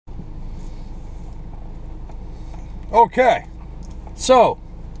Okay, so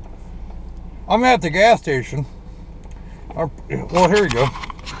I'm at the gas station. Well, here we go.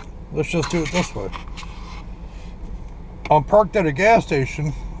 Let's just do it this way. I'm parked at a gas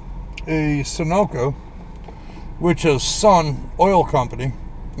station, a Sunoco, which is Sun Oil Company,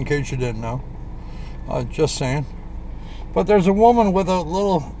 in case you didn't know. Just saying. But there's a woman with a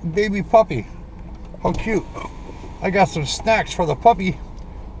little baby puppy. How cute. I got some snacks for the puppy.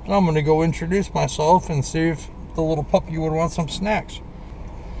 And I'm going to go introduce myself and see if the little puppy would want some snacks.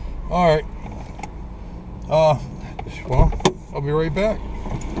 Alright. Well, I'll be right back.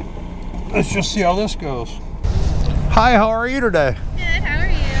 Let's just see how this goes. Hi, how are you today? Good, how are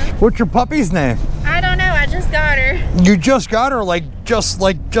you? What's your puppy's name? I don't know, I just got her. You just got her just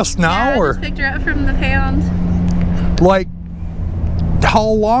now? Yeah, or I just picked her up from the pound. Like, how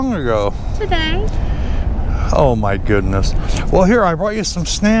long ago? Today. Oh my goodness. Well, here, I brought you some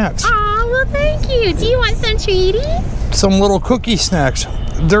snacks. Aw, well thank you. Do you want some treaties? Some little cookie snacks.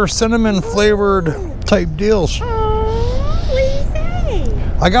 They're cinnamon flavored type deals. Aw, what do you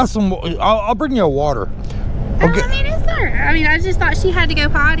say? I got some, I'll bring you a water. Okay. I mean, it's alright. I mean, I just thought she had to go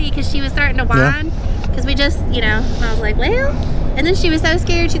potty because she was starting to whine. Because we just, you know, I was like, well. And then she was so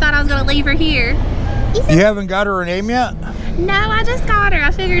scared she thought I was going to leave her here. You haven't got her a name yet? No, I just got her.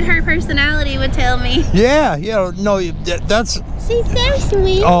 I figured her personality would tell me. Yeah, no, that's... She's so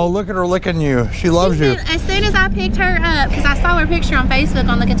sweet. Oh, look at her licking you. She loves you. As soon as I picked her up, because I saw her picture on Facebook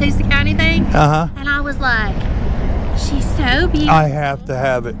on the Catoosa County thing. And I was like, she's so beautiful. I have to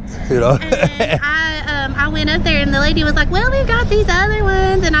have it, you know. And I went up there and the lady was like, well, we've got these other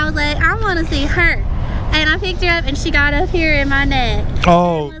ones. And I was like, I want to see her. And I picked her up and she got up here in my neck.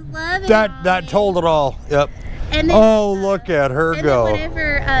 Oh, that told it all. Yep. And then, look at her go. And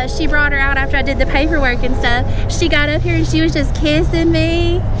whenever she brought her out after I did the paperwork and stuff, she got up here and she was just kissing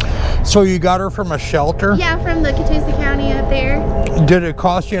me. So you got her from a shelter? Yeah, from the Catoosa County up there. Did it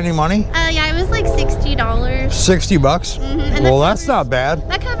cost you any money? Yeah, it was like $60. 60 bucks? Mm-hmm. Well, that's not bad.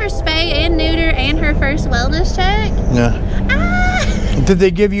 That covers spay and neuter and her first wellness check. Yeah. Did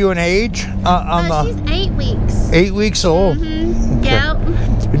they give you an age? She's 8 weeks. 8 weeks old? Mm-hmm. Okay. Yep.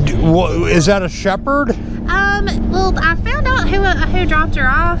 Is that a shepherd? Well, I found out who dropped her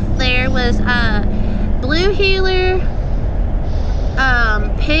off there was Blue Heeler,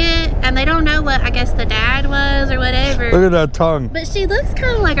 Pitt, and they don't know what I guess the dad was or whatever. Look at that tongue. But she looks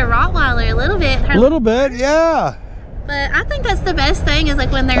kind of like a Rottweiler a little bit. A little bit, yeah. But I think that's the best thing is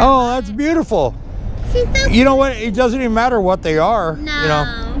like when they're... Oh, that's beautiful. She's so You know what? It doesn't even matter what they are. No. You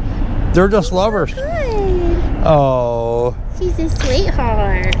know, they're just lovers. Good. Oh. She's a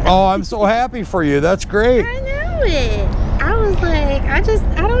sweetheart. Oh, I'm so happy for you. That's great. I know it. I was like, I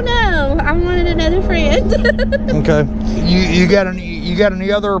don't know. I wanted another friend. Okay. You got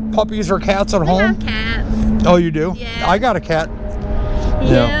any other puppies or cats at home? We have cats. Oh, you do? Yeah. I got a cat.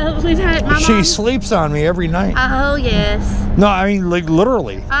 Yeah, we've had my She mom. sleeps on me every night. Oh yes. No, I mean like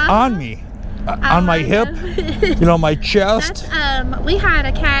literally on me, on my hip. You know, my chest. That's, we had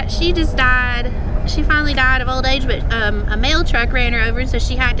a cat. She just died. She finally died of old age, but a mail truck ran her over, so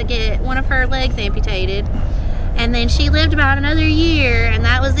she had to get one of her legs amputated. And then she lived about another year, and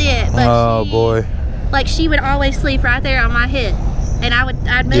that was it. But boy. Like she would always sleep right there on my hip, and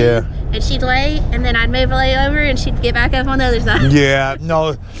I'd move, and she'd lay, and then I'd move lay over, and she'd get back up on the other side. Yeah,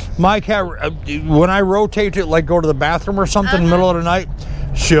 no, my cat, when I rotate it, like go to the bathroom or something in the middle of the night,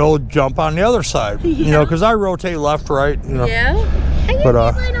 she'll jump on the other side. You know, because I rotate left, right. You know. Yeah. Are you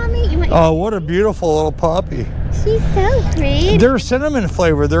nibbling on me? Oh, what a beautiful little puppy. She's so pretty. They're cinnamon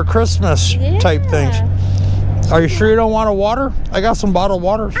flavored. They're Christmas type things. Are you sure you don't want a water? I got some bottled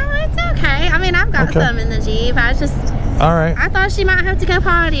waters. Oh, it's okay. I mean, I've got some in the Jeep. All right. I thought she might have to go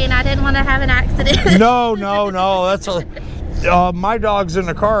potty, and I didn't want to have an accident. No. That's my dog's in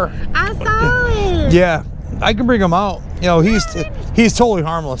the car. I saw him. Yeah, I can bring him out. You know, he's totally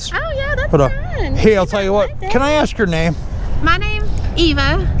harmless. Oh yeah, that's fine. Hey, I'll tell you what. Can I ask your name? My name's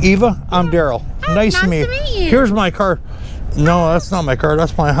Eva. Eva? I'm Daryl. Oh, nice to meet you. Here's my car. No, that's not my car.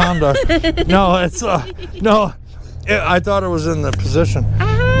 That's my Honda. No, it's no. I thought it was in the position.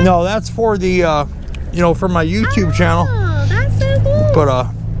 No, that's for the you know, for my YouTube channel. Oh, that's so cool. But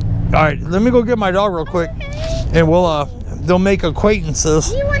all right, let me go get my dog real quick, and we'll they'll make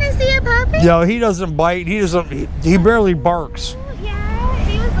acquaintances. You want to see a puppy? No, he doesn't bite. He barely barks. Oh, yeah,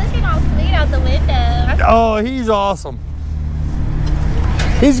 he was looking all sweet out the window. Oh, he's awesome.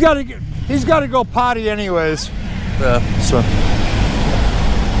 He's got to go potty anyways. Yeah, so.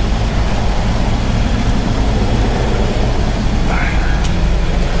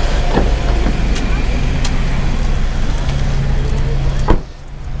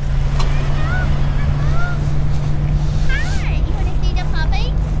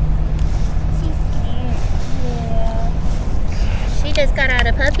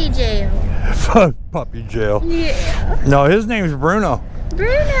 Puppy jail. Yeah. No, his name's Bruno.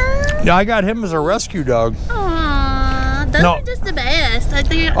 Bruno. Yeah, I got him as a rescue dog. Aww, those are just the best. I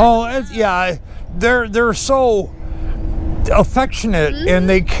think. Oh, yeah, they're so affectionate and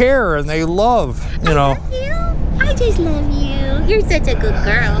they care and they love. You know. Love you. I just love you. You're such a good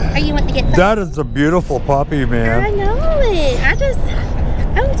girl. Are you want to get? That is a beautiful puppy, man. I know it.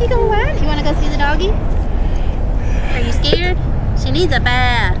 Oh, you gonna want? You want to go see the doggy? Are you scared? She needs a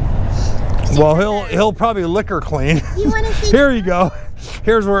bath. Well, he'll probably lick her clean. You want to see? Here you go.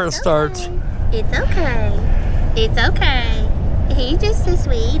 Here's where it starts. It's okay. It's okay. He's just a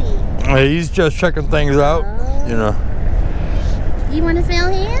sweetie. He's just checking things out, you know. You want to smell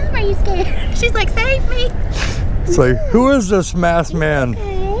him? Are you scared? She's like, save me. It's like, who is this masked man?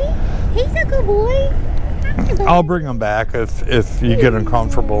 Okay. He's a good boy. I'll bring him back if you get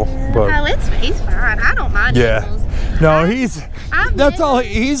uncomfortable. But oh, he's fine. I don't mind animals. No, he's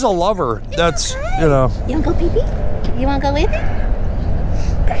a lover. That's you know. You wanna go pee pee? You wanna go with him?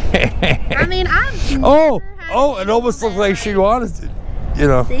 I mean, I'm. Oh, it almost looks like she wanted to, you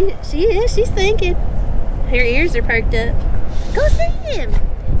know. See, she is. She's thinking. Her ears are perked up. Go see him.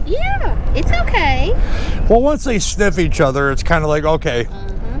 Yeah, it's okay. Well, once they sniff each other, it's kind of like, okay,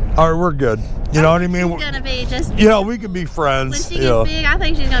 all right, we're good. You know what I mean? She's gonna be just. You know, we can be friends. When she gets big, I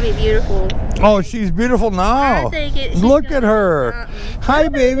think she's gonna be beautiful. Oh, she's beautiful now. I think Look at her. Hi,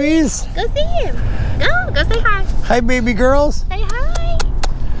 babies. Go see him. Go say hi. Hi, baby girls. Say hi.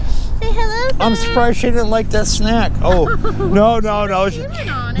 Say hello. Son. I'm surprised she didn't like that snack. Oh, no.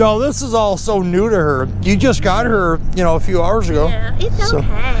 No, this is all so new to her. You just got her, you know, a few hours ago. Yeah, it's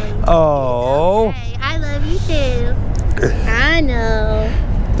okay. Oh. It's okay. I love you too. I know.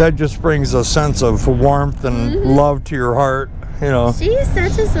 That just brings a sense of warmth and love to your heart, you know. She's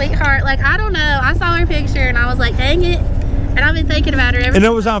such a sweetheart. Like, I don't know. I saw her picture and I was like, dang it. And I've been thinking about her. And it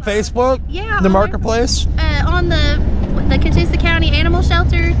was on Facebook? Yeah. The marketplace? On the Catoosa County Animal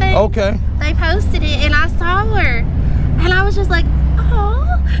Shelter thing. Okay. They posted it and I saw her. And I was just like, oh.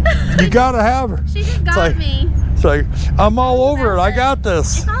 You gotta have her. She just got me. It's like, I'm all over it. I got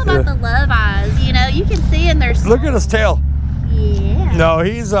this. It's all about the love eyes, you know. You can see in their soul. Look at his tail. Yeah. No,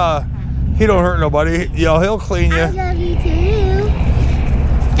 he don't hurt nobody. You know, he'll clean you. I love you too.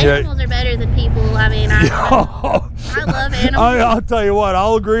 Animals are better than people. I mean, I love animals. I'll tell you what,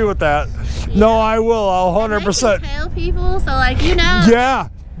 I'll agree with that. Yeah. No, I will. I'll 100%. Tell people, so like, you know. Yeah,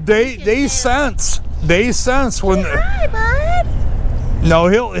 they sense. They sense when. Hi, bud. No,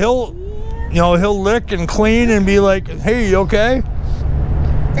 he'll you know, he'll lick and clean and be like, hey, you okay?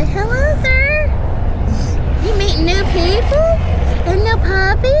 Say hello, sir. You meeting new people? And new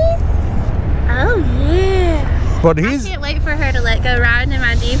puppies? Oh, yeah. But I can't wait for her to let go riding in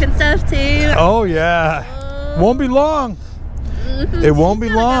my Jeep and stuff, too. Oh, yeah. Won't be long. It won't be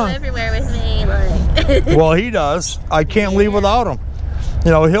long. Go everywhere with me. Like. Well, he does. I can't leave without him.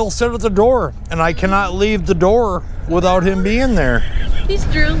 You know, he'll sit at the door, and I cannot leave the door without him being there. He's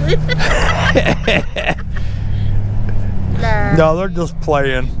drooling. No, they're just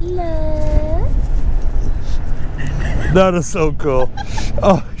playing. Love. That is so cool.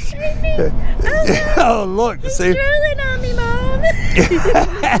 Oh, oh look, he's see? drooling on me, Mom.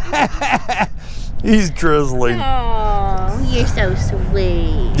 He's drizzling. Oh, you're so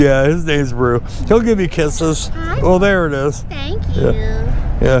sweet. Yeah, his name's Brew. He'll give you kisses. Hi. Well, there it is. Thank you.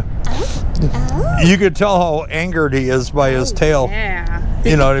 Yeah. Oh. You could tell how angered he is by his tail. Yeah.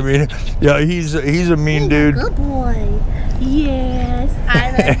 You know what I mean? Yeah, he's a mean dude. Good boy. Yes,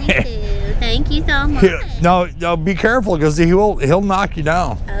 I love you too. Thank you so much. No, be careful because he'll knock you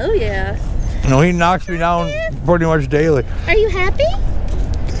down. Oh yeah. You know, he knocks me down pretty much daily. Are you happy?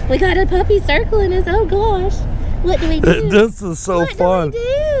 We got a puppy circling us. Oh gosh. What do we do? This is so fun.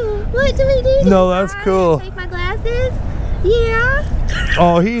 What do we do? No, that's cool. Take my glasses? Yeah.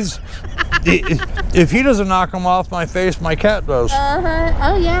 Oh, if he doesn't knock them off my face, my cat does.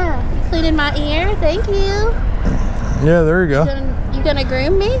 Oh yeah. Cleaning my ear. Thank you. Yeah, there you go. You gonna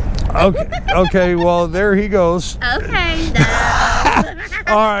groom me? Okay. Well, there he goes. Okay. No.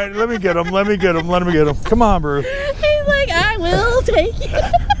 All right, let me get him. Come on, Bruce. He's like, I will take you.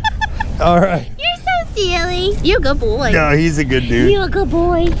 All right. You're so silly. You're a good boy. No, he's a good dude. You're a good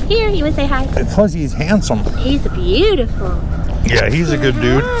boy. Here, you would say hi. Plus, he's handsome. He's beautiful. Yeah, he's a good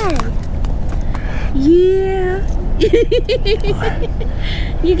dude. Yeah.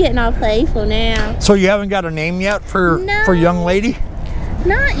 You're getting all playful now. So you haven't got a name yet for young lady?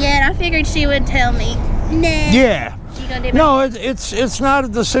 Not yet. I figured she would tell me. Nah. Yeah. You gonna do no, it's not a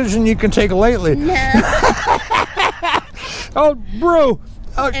decision you can take lightly. No. Oh, bro,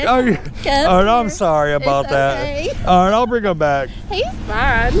 All right, I'm sorry about that. Okay. All right, I'll bring him back. He's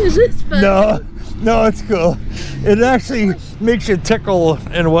fine. It's just funny. No, it's cool. It actually makes you tickle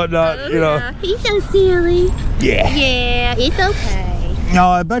and whatnot, you know. Yeah. He's so silly. Yeah. Yeah, it's okay. No,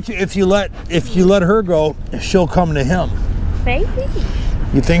 I bet you if you let her go, she'll come to him. Maybe.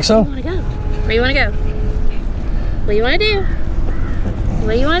 You think so? Where do you want to go? Where do you want to go? What do you want to do?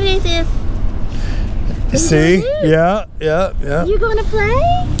 What do you want to do, sis? See? Yeah. You gonna play?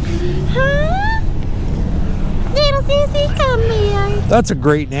 Huh? Little sissy, come here. That's a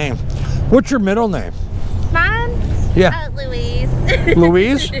great name. What's your middle name? Mine? Yeah. Louise.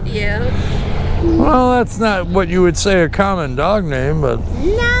 Louise? Yeah. Well, that's not what you would say a common dog name, but No.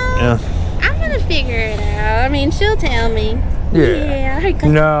 yeah. I'm gonna figure it out. I mean, she'll tell me. Yeah.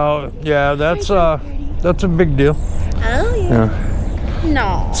 No, yeah, that's a big deal. Oh yeah. Yeah.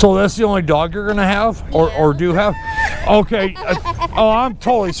 No. So that's the only dog you're gonna have, or do have? Okay. Oh, I'm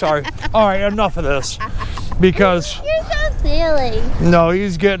totally sorry. All right, enough of this, because You're so silly. no,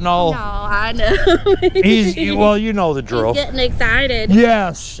 he's getting all. No, I know. Well, you know the drill. He's getting excited.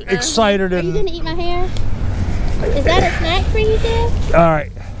 Yes, excited Are you and. gonna eat my hair? Is that a snack for you, sis? All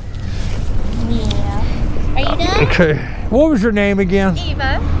right. Yeah. Are you done? Okay. What was your name again?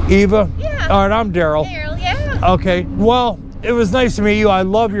 Eva. Eva. Yeah. All right, I'm Daryl. Daryl, yeah. Okay. Well, it was nice to meet you. I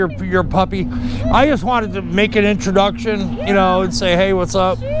love your puppy. I just wanted to make an introduction, you know, and say, hey, what's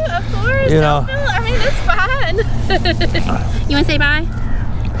up? Yeah, of course. You know. I mean, it's fine. You want to say bye?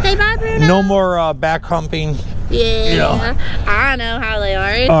 Say bye, Bruno. No more back humping. Yeah. You know. I know how they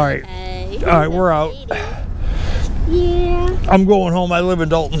are. It's All right. okay. All right, we're out. Yeah. I'm going home. I live in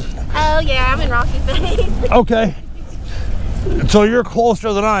Dalton. Oh, yeah, I'm in Rocky Face. Okay. So you're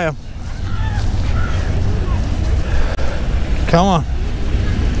closer than I am. Come on.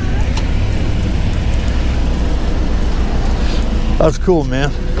 That's cool,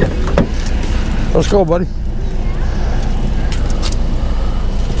 man. Let's go, buddy.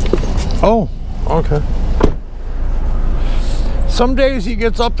 Oh, okay. Some days he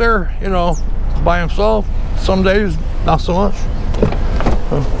gets up there, you know, by himself. Some days, not so much.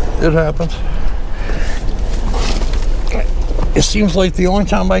 It happens. It seems like the only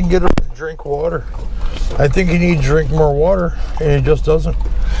time I can get him to drink water. I think he needs to drink more water, and he just doesn't.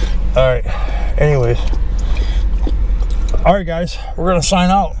 All right. Anyways. All right, guys. We're going to sign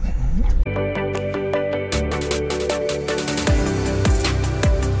out.